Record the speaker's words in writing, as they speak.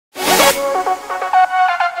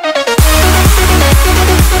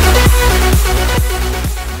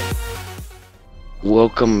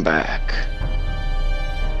Welcome back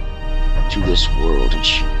to this world.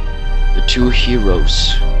 The two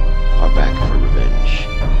heroes are back for revenge.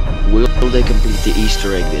 Will they complete the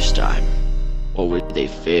Easter egg this time? Or will they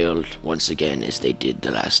fail once again as they did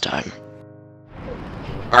the last time?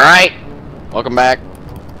 Alright! Welcome back.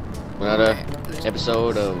 Another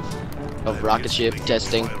episode of Rocket Ship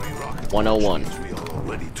Testing 101.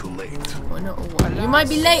 101. You might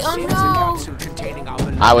be late. Oh no!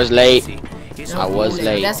 I was late. I was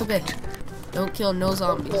late. That's okay. Don't kill no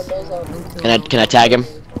zombies. Can I tag him?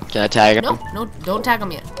 Can I tag him? No, don't tag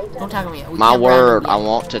him yet. Don't tag him yet. My word, I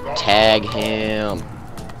want to tag him.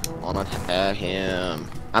 I'm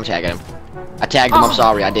tagging him. I tagged him. I'm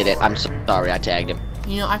sorry. I did it. I'm sorry. I tagged him.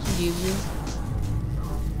 You know, I forgive you.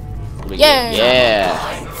 Yeah. Yeah.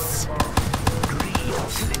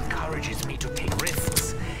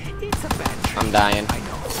 I'm dying.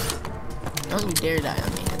 Don't you dare die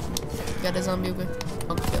on me. You got a zombie over?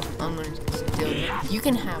 Okay, I'm gonna steal you. You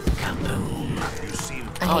can have it.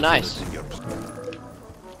 Oh, nice.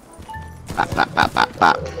 Bop, bop, bop, bop,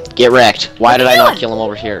 bop. Get wrecked. Why did I not kill him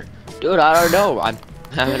over here? Dude, I don't know. I'm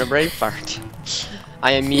having a brain fart.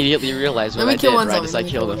 I immediately realized what I did right as I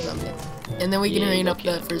killed him. And then we can hurry up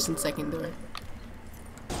the first and second door.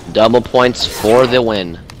 Double points for the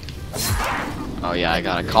win. Oh yeah, I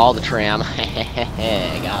gotta call the tram.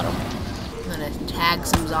 I got him. I'm gonna tag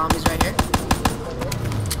some zombies right here.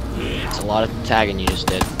 It's a lot of tagging you just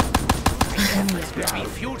did.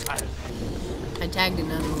 I tagged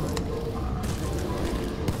another one.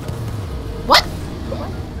 What?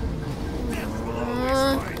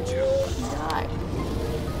 Die.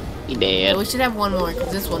 He dead. So we should have one more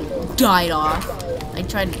because this one died off. I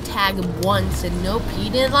tried to tag him once and nope, he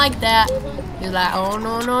didn't like that. He's like, oh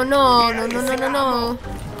no.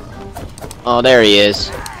 Oh, there he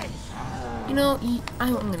is. You know,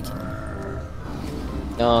 I'm gonna kill him.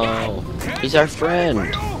 No, he's our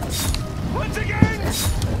friend.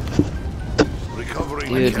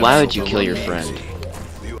 Dude, why would you kill your friend?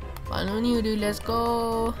 Why don't you do? Let's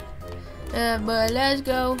go. But let's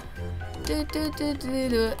go.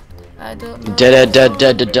 I don't know.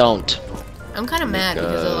 Don't. I'm kind of mad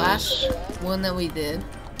because the last one that we did,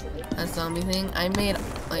 that zombie thing, I made,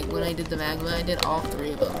 like, when I did the magma, I did all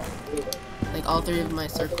three of them. Like, all three of my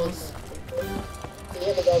circles.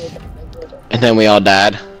 And then we all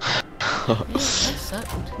died. Yeah, that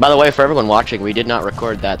sucked. By the way, for everyone watching, we did not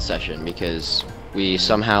record that session because we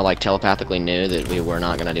somehow, like, telepathically knew that we were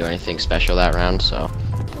not gonna do anything special that round, so.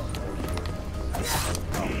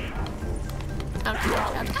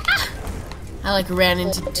 I, like, ran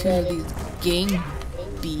into two of these gang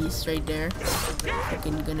beasts right there.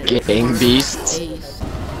 Gang beasts?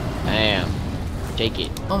 Damn. Take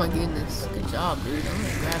it. Oh my goodness. Good job, dude. I'm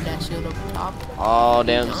gonna grab that shield up top. All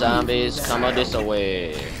them zombies, come on this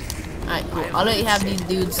away. Alright, cool. I'll let you have these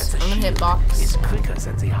dudes. I'm gonna hit box. If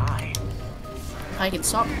I could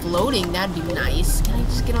stop floating, that'd be nice. Can I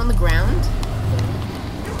just get on the ground?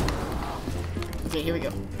 Okay, here we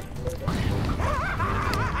go.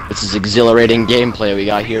 This is exhilarating gameplay we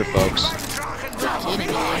got here, folks.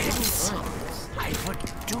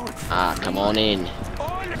 Ah, come on in.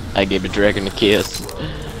 I gave a dragon a kiss.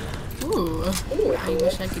 Ooh, I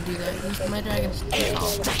wish I could do that. My dragon's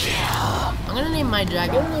I'm gonna name my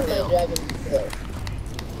dragon Phil.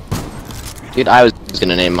 Dude, I was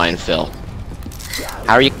gonna name mine Phil.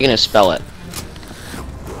 How are you gonna spell it?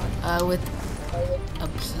 With a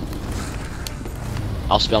P.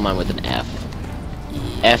 I'll spell mine with an F.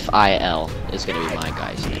 F-I-L is gonna be my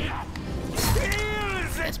guy's name.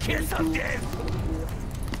 That's pretty cool.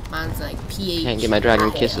 Mine's like P-H. Can't get my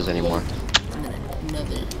dragon kisses anymore. And then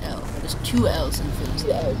another L. There's two L's in Phil's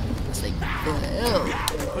name. It's like Phil.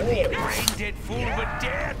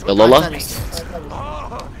 Philula?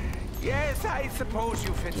 Yes, I suppose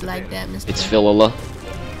you fit. You like that, Mr. It's Philula.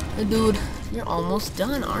 Dude, you're almost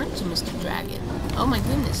done, aren't you, Mr. Dragon? Oh my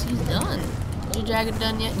goodness, he's done. Is your dragon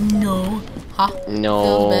done yet? No. Ha. No.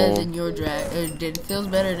 Feels better than your dragon. Feels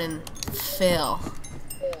better than Phil.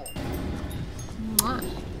 Mwah.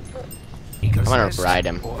 I'm gonna ride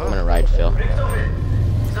him. I'm gonna ride Phil.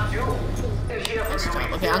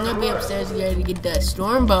 Okay, I'm gonna be upstairs here to get the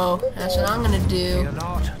storm bow. That's what I'm gonna do.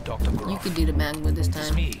 You could do the magma this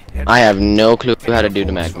time. I have no clue how to do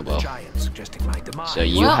the magma bow. So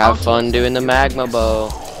you have fun doing the magma bow.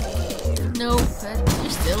 No, you're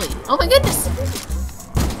silly. Oh my goodness!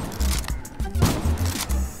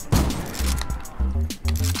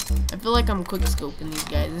 I feel like I'm quick scoping these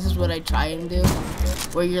guys. This is what I try and do.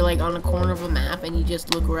 Where you're like on a corner of a map and you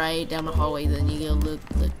just look right down the hallway, then you go look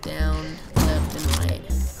down, left and right.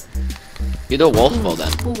 Do the wolf bow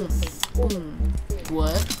then. Boom. Boom.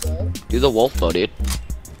 What? Do the wolf bow, dude.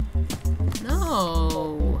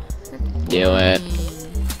 No. Do it.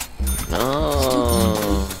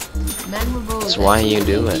 No. Magma bow. That's why you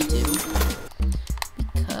do it.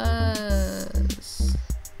 Because.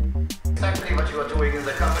 Exactly what you are doing in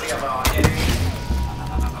the company of our enemy.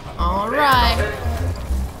 Alright.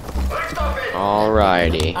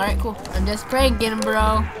 Alrighty. Alright, cool. I'm just pranking him,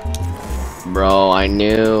 bro. Bro, I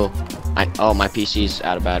knew. Oh, my PC's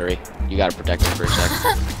out of battery. You gotta protect me for a sec.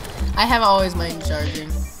 I have always mine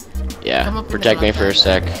charging. Yeah, Come up protect me for a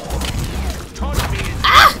sec.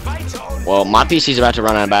 Ah! Well, my PC's about to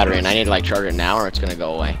run out of battery, and I need to like charge it now, or it's gonna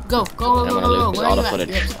go away. Go. I'm gonna lose Where all are the you at?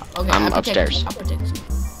 footage. Okay, I'm I'll protect upstairs. you. I'll protect you.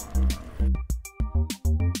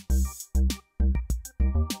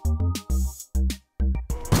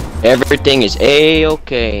 Everything is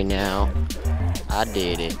A-okay now. I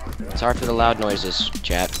did it. Sorry for the loud noises,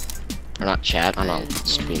 chat. Or not chat, I'm not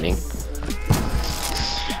streaming.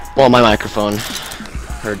 Well, my microphone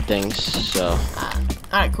heard things, so.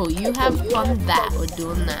 Alright, cool. You have fun with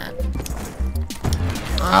doing that.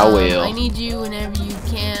 I will. I need you whenever you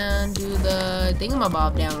can do the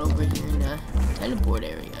thingamabob down over here in the teleport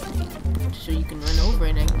area. So you can run over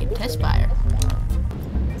and I can get test fire.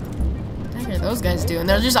 What are those guys doing?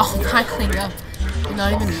 They're just all piling up. They're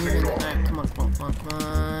not even moving. Alright, come on.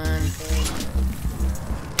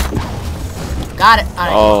 Got it.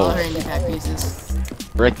 Alright, all her indie pack pieces.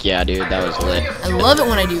 Frick yeah, dude, that was lit. I love it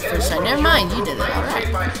when I do first try. Never mind, you did it. Alright.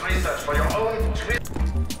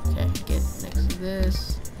 Okay, get next to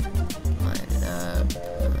this. Line it up.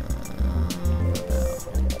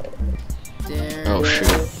 There. Oh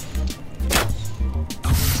shoot.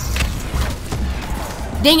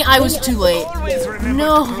 Dang it, I was too late.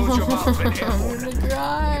 No.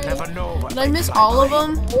 Did I miss all of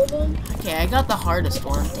them? Okay, I got the hardest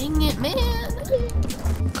one. Dang it, man.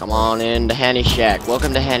 Come on in to Hanny Shack.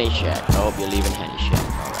 Welcome to Hanny Shack. I hope you're leaving Hanny Shack.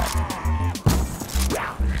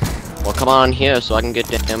 Alright. Well, come on here so I can get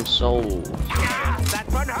them souls.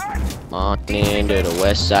 Come on into the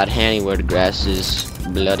west side Hanny where the grass is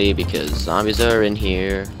bloody because zombies are in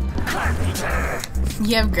here.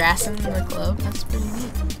 You have grass in the club? That's pretty neat.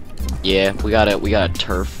 Yeah, we got a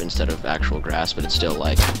turf instead of actual grass, but it's still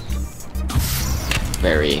like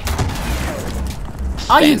very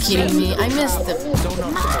Are you fancy. kidding me? I missed the...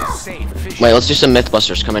 Wait, let's do some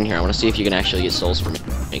Mythbusters. Come in here. I want to see if you can actually get souls from me,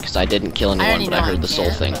 because I didn't kill anyone, but I heard the soul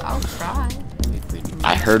thing. I'll try.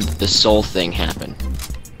 I heard the soul thing happen.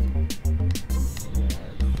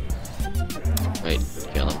 Wait,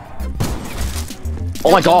 kill him. Oh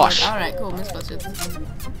my gosh! Alright, cool. Misbusters.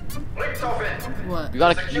 What? You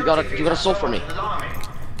got a soul for me.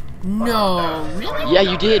 No, really? Yeah,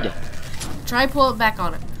 you did. Try pull it back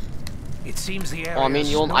on it. It seems the Well, I mean,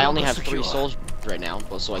 I only have 3 souls right now,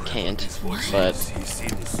 well, so I can't. But That's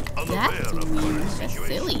weird. That's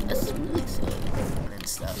silly. That's really silly. And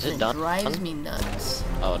stuff. Is it And done? drives me nuts.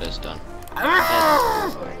 oh, it is done.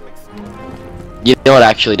 Ah! You know it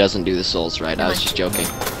actually doesn't do the souls, right? I was just joking.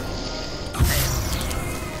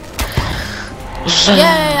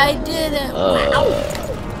 Yay, I did it!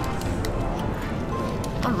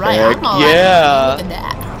 Alright, I'm all yeah. Look at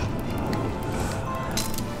that.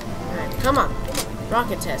 Alright, come on.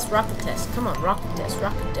 Rocket test. Come on, rocket test.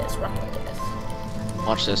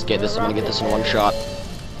 Watch this. Get this. I'm gonna get this in one shot.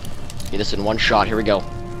 Get this in one shot. Here we go.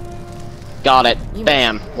 Got it.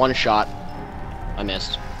 Bam. One shot. I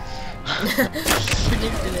missed.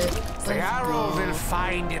 Predicted it. The arrow will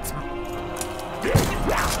find its.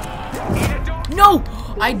 No!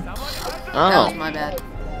 That Oh. was my bad.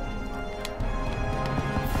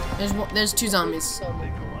 There's 2 zombies.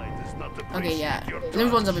 Okay, yeah. There's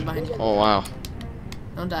 1 zombie behind you. Oh wow.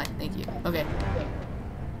 Don't die, thank you. Okay.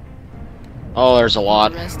 Oh, there's a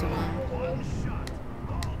lot. The rest of them.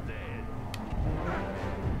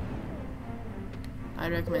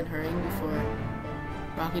 I'd recommend hurrying before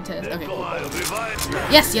rocket test. Okay, cool.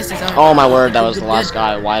 Yes. Alright. Oh my word, that was the last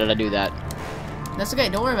guy. Why did I do that? That's okay,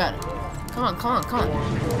 don't worry about it. Come on.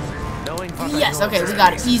 Yes, okay, we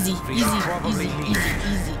got it. Easy.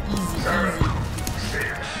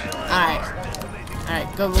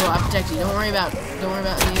 Alright, go, I'll protect you. Don't worry about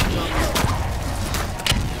any of them.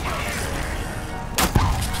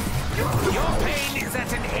 Your pain is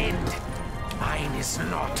at an end. Mine is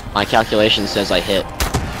not. My calculation says I hit.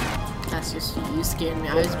 That's just you scared me.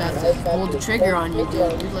 I was about to pull the trigger on you,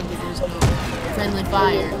 dude. You're lucky there's no friendly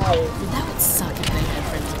fire. Dude, that would suck if they had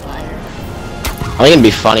friendly fire. I think it'd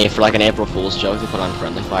be funny for like an April Fool's joke to put on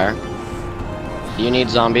friendly fire. Do you need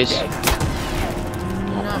zombies? Not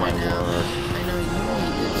right now. Word. I know you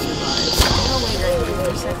need to survive. I'm gonna wait right here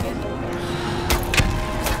for a second.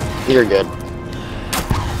 You're good.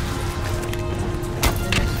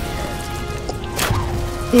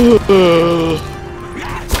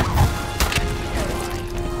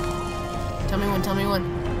 Tell me when.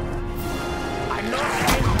 I'm not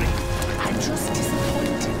angry. I'm just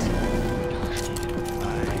disappointed.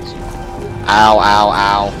 Ow, ow,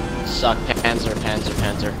 ow. Suck,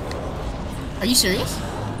 Panzer. Are you serious?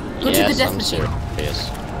 Go to Yes, the death I'm machine. serious.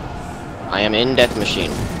 I am in death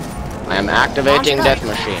machine. I am activating Launch death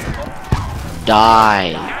machine.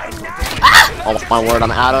 Die. Oh my word,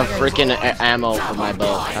 I'm out of freaking ammo for my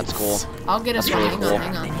bow. That's cool. I'll get us Really one. cool.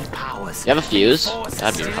 Hang on. You have a fuse?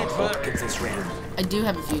 That'd be helpful. I do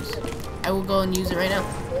have a fuse. I will go and use it right now.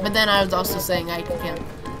 But then I was also saying I can't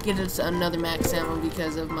get us another max ammo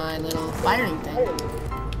because of my little firing thing.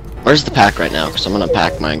 Where's the pack right now? Because I'm gonna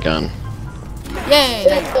pack my gun. Yay!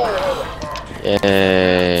 There you go.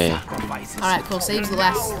 Yay. Alright, cool. Saves the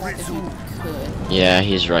last if you could. Yeah,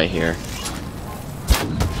 he's right here.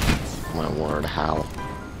 My word, how?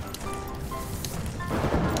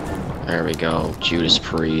 There we go. Judas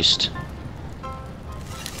Priest.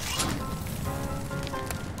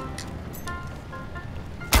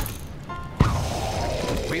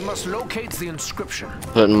 We must locate the inscription.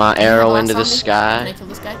 Putting my arrow Last into the zombie? Can I sky. kill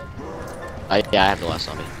this guy? Yeah, I have the last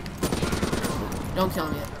zombie. Don't kill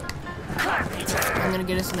him yet. I'm gonna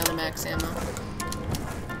get us another max ammo.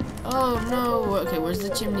 Oh no! Okay, where's the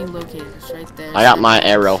chimney located? It's right there. I got my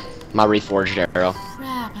arrow. My reforged arrow.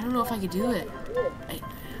 Crap, I don't know if I could do it.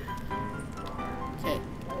 Okay.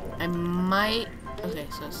 I might... Okay,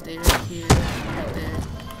 so stay right here, right there.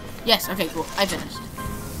 Yes, okay, cool. I finished.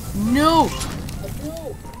 No!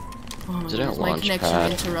 Oh my Is it a goodness, my launch connection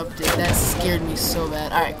pad? interrupted. That scared me so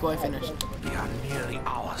bad. Alright, cool, I finished. We are nearly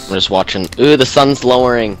ours. I'm just watching. Ooh, the sun's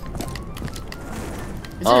lowering. Is it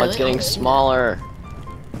Oh, really? it's getting Oh, smaller.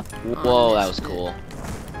 Whoa, that was missed it. cool.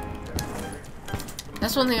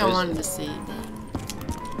 That's one thing I wanted to see.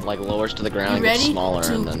 Like lowers to the You ground, gets ready smaller,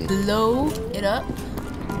 to and then blow it up?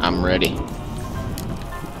 I'm ready.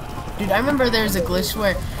 Dude, I remember there was a glitch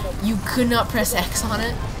where you could not press X on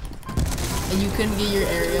it, and you couldn't get your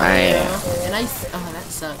area. And oh, that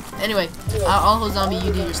sucked. Anyway, I'll hold zombie.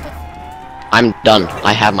 You do your stuff. I'm done.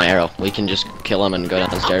 I have my arrow. We can just kill him and go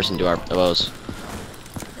downstairs and do our bows.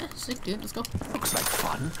 Yeah, sick, dude. Let's go. Looks like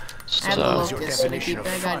fun. I have a So, locust, Your so I definition keep of I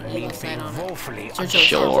got fun an means eagle sight being on it. woefully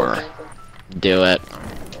sure. Do it.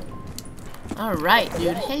 All right,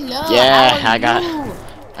 dude. Hello. Yeah, how are I got you?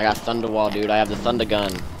 Thunderwall, dude. I have the Thunder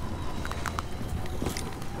Gun.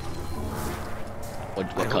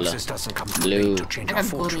 What color? This doesn't come too Blue. late to change I our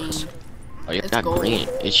got fortress. green. Oh, you It's got gold. green.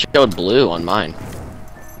 It showed blue on mine.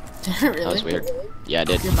 Really? That was weird. Yeah, I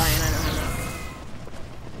did. You're buying. I don't have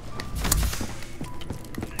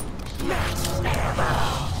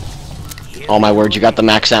Oh my word, you got the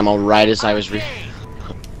max ammo right as I was That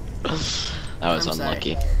was I'm sorry.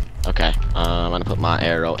 unlucky. Okay, I'm gonna put my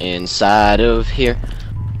arrow inside of here.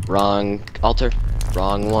 Wrong altar.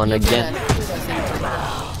 Wrong one You're again. good.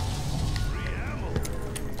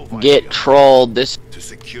 Get trolled. This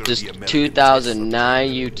secure is the American 2009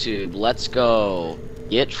 YouTube. Let's go.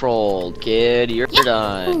 Get trolled, kid. You're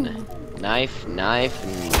done. Knife,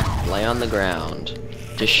 and lay on the ground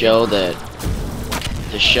to show that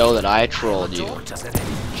I trolled you.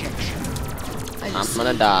 I'm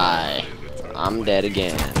gonna die. I'm dead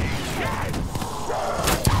again.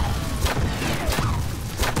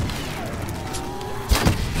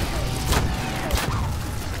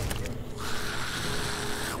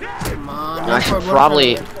 Come on. I should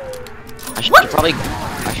probably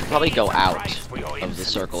go out of the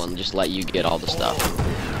circle and just let you get all the stuff.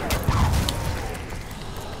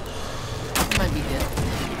 Might be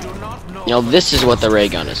good. You know, this is what the ray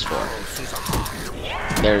gun is for.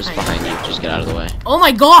 There's behind you. Just get out of the way. Oh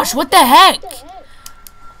my gosh! What the heck?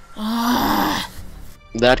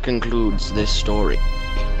 That concludes this story.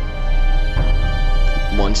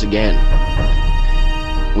 Once again,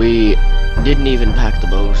 we didn't even pack the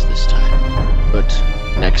bows this time, but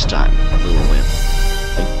next time we will win.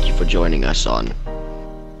 Thank you for joining us on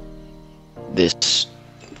this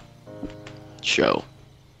show.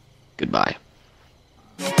 Goodbye.